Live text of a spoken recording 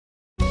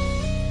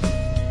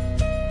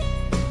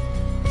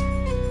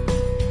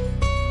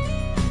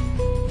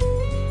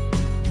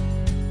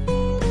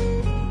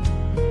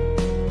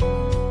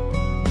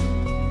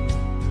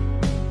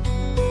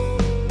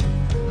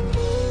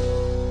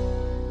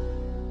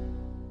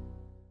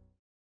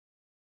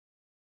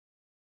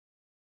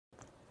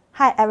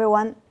Hi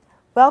everyone,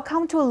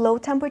 welcome to Low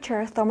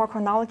Temperature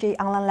Thermochronology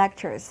online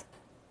lectures.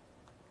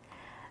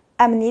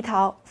 I'm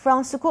Nita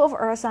from School of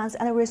Earth Science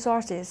and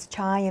Resources,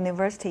 Chang'an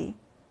University.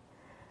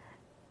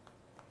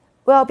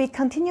 We'll be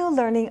continuing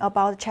learning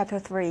about Chapter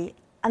 3,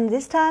 and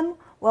this time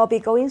we'll be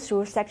going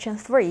through Section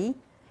 3,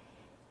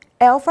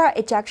 Alpha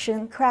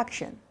Ejection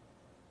Correction.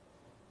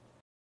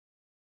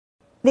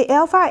 The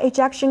alpha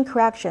ejection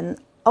correction,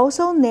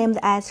 also named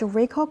as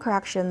recall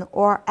correction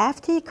or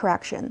FT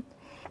correction,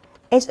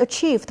 is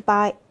achieved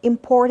by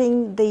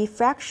importing the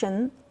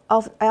fraction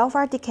of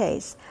alpha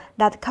decays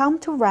that come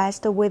to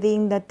rest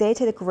within the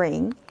dated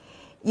grain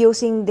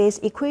using this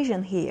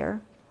equation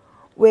here,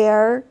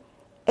 where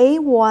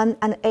A1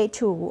 and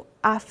A2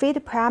 are feed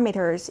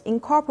parameters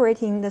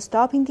incorporating the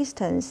stopping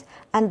distance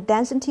and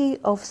density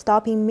of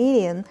stopping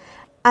medium,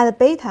 and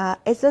beta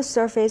is the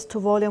surface to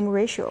volume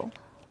ratio.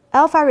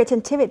 Alpha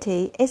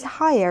retentivity is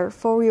higher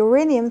for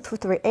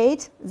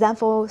uranium-238 than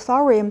for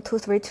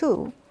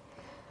thorium-232.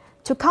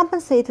 To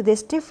compensate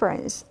this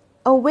difference,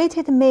 a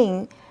weighted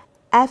mean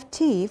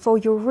Ft for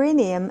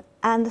uranium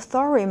and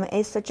thorium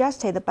is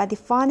suggested by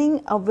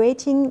defining a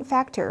weighting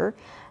factor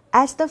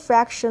as the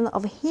fraction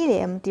of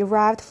helium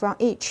derived from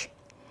each.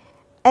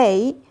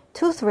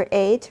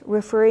 A238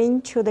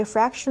 referring to the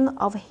fraction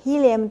of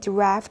helium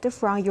derived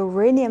from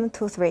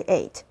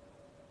uranium-238.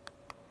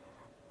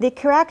 The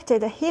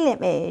corrected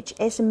helium age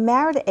is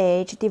merit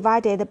age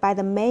divided by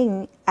the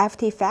mean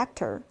Ft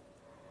factor.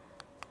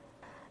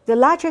 The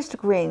largest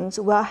grains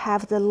will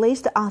have the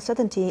least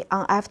uncertainty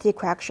on Ft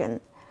correction.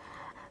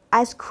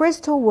 As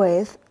crystal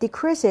width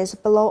decreases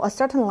below a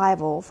certain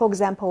level, for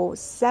example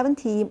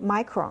 70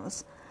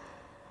 microns,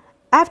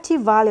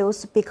 Ft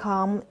values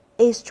become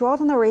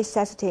extraordinarily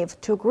sensitive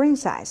to grain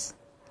size.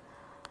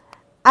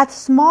 At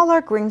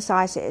smaller grain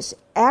sizes,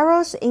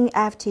 errors in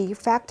Ft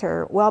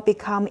factor will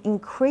become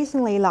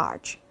increasingly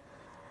large.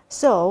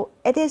 So,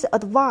 it is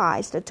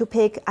advised to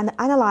pick and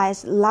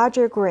analyze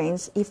larger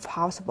grains if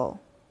possible.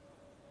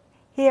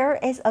 Here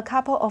is a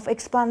couple of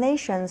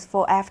explanations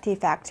for Ft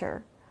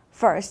factor.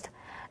 First,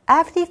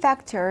 Ft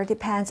factor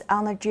depends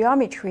on the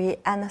geometry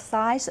and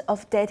size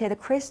of dated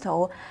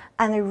crystal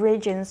and the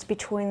regions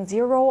between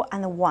 0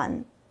 and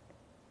 1.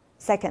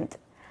 Second,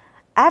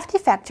 Ft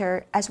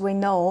factor, as we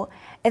know,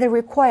 it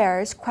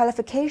requires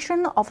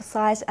qualification of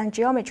size and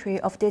geometry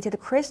of dated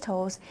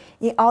crystals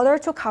in order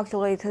to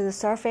calculate the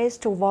surface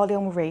to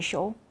volume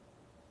ratio.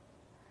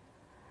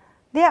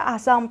 There are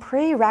some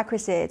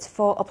prerequisites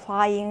for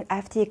applying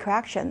Ft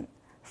correction.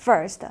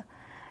 First,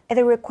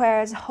 it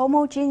requires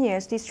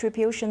homogeneous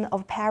distribution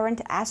of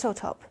parent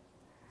isotope.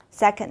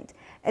 Second,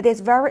 it is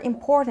very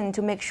important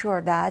to make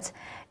sure that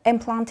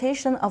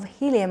implantation of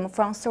helium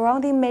from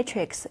surrounding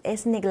matrix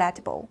is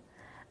negligible.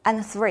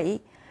 And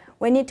three,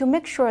 we need to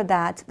make sure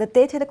that the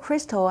dated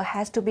crystal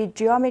has to be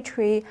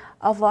geometry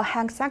of a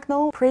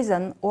hexagonal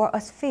prism or a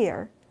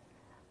sphere.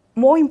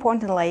 More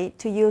importantly,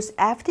 to use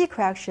Ft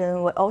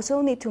correction, we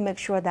also need to make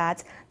sure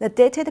that the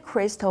dated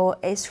crystal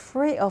is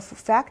free of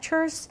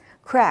fractures,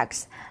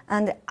 cracks,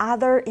 and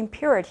other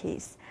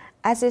impurities,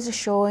 as is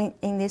shown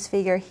in this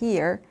figure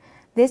here.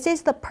 This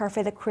is the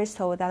perfect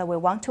crystal that we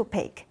want to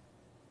pick.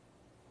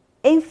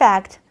 In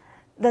fact,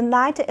 the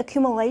night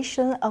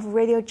accumulation of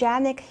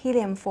radiogenic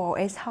helium-4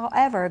 is,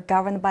 however,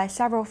 governed by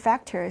several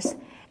factors,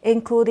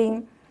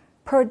 including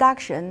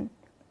production,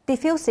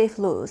 diffusive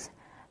loss,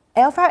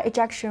 alpha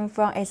ejection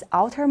from its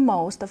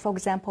outermost, for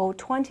example,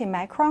 20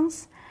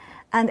 microns,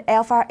 and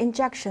alpha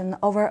injection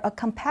over a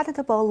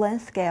compatible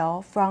length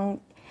scale from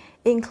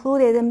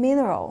included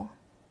mineral,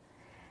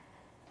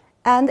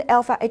 and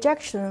alpha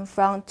ejection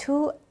from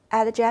two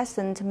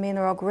adjacent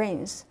mineral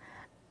grains,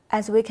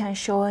 as we can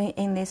show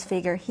in this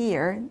figure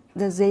here,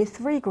 the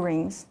Z3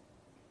 grains.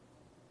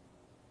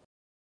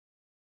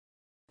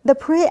 The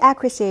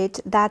prerequisite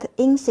that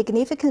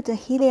insignificant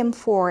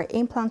helium-4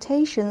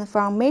 implantation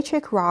from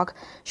matrix rock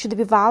should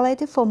be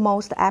valid for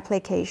most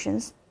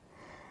applications.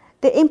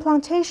 The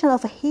implantation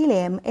of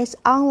helium is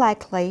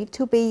unlikely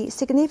to be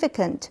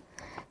significant,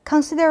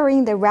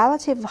 considering the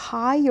relative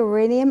high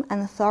uranium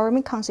and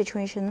thorium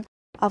concentration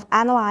of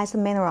analyzed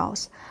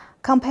minerals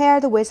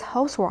compared with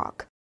host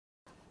rock.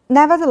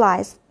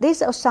 Nevertheless,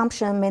 this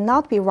assumption may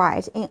not be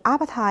right in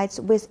apatites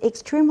with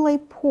extremely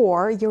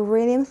poor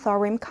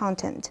uranium-thorium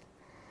content.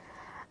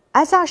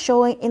 As are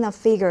shown in the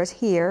figures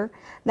here,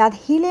 that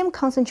helium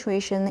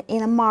concentration in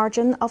the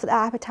margin of the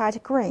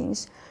apatite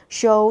grains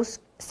shows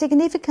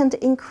significant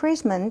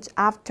increasement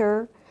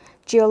after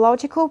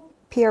geological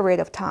period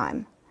of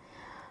time.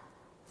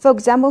 For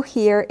example,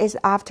 here is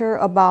after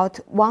about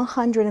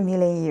 100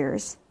 million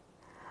years.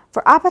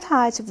 For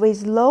apatites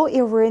with low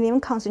uranium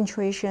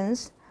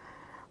concentrations,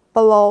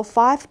 below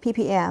 5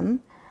 ppm,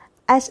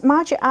 as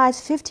much as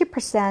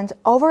 50%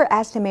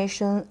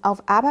 overestimation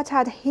of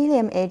apatite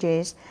helium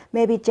ages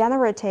may be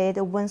generated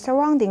when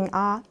surrounding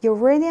a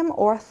uranium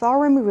or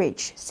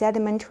thorium-rich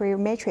sedimentary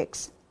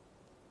matrix.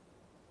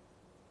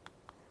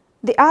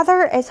 The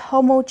other is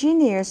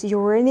homogeneous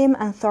uranium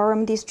and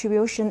thorium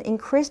distribution in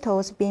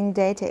crystals being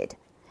dated.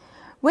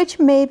 which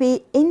may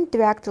be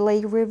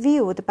indirectly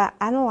revealed by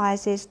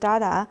analysis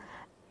data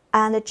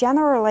and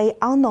generally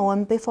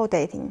unknown before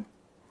dating.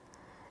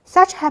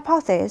 Such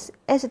hypothesis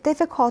is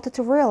difficult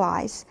to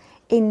realize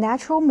in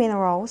natural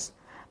minerals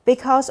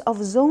because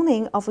of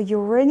zoning of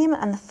uranium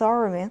and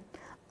thorium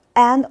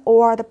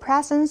and/or the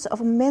presence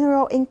of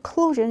mineral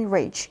inclusion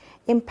rich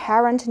in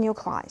parent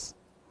nuclei.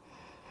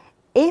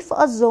 If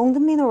a zoned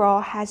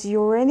mineral has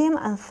uranium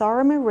and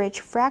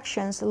thorium-rich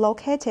fractions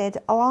located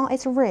along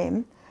its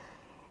rim,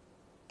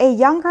 a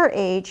younger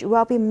age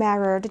will be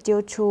measured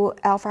due to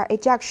alpha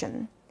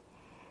ejection.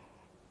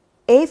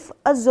 If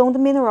a zoned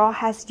mineral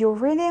has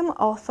uranium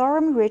or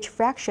thorium-rich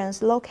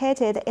fractions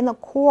located in the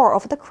core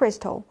of the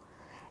crystal,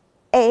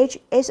 age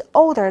is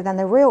older than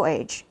the real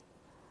age.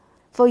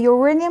 For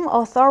uranium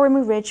or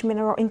thorium-rich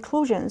mineral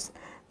inclusions,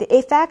 the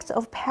effects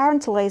of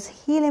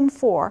parentless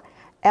helium-4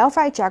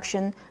 alpha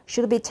ejection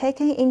should be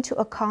taken into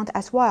account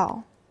as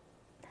well.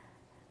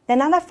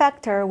 Another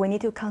factor we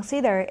need to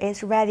consider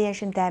is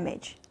radiation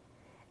damage.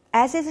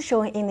 As is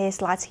shown in these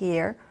slides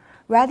here,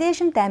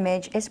 radiation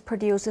damage is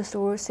produced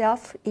through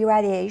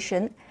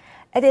self-irradiation.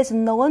 It is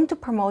known to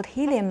promote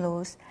helium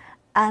loss,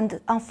 and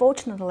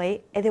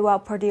unfortunately, it will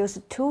produce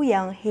too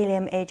young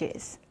helium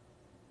ages.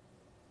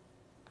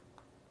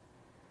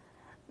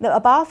 The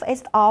above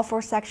is all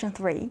for Section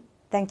 3.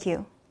 Thank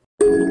you.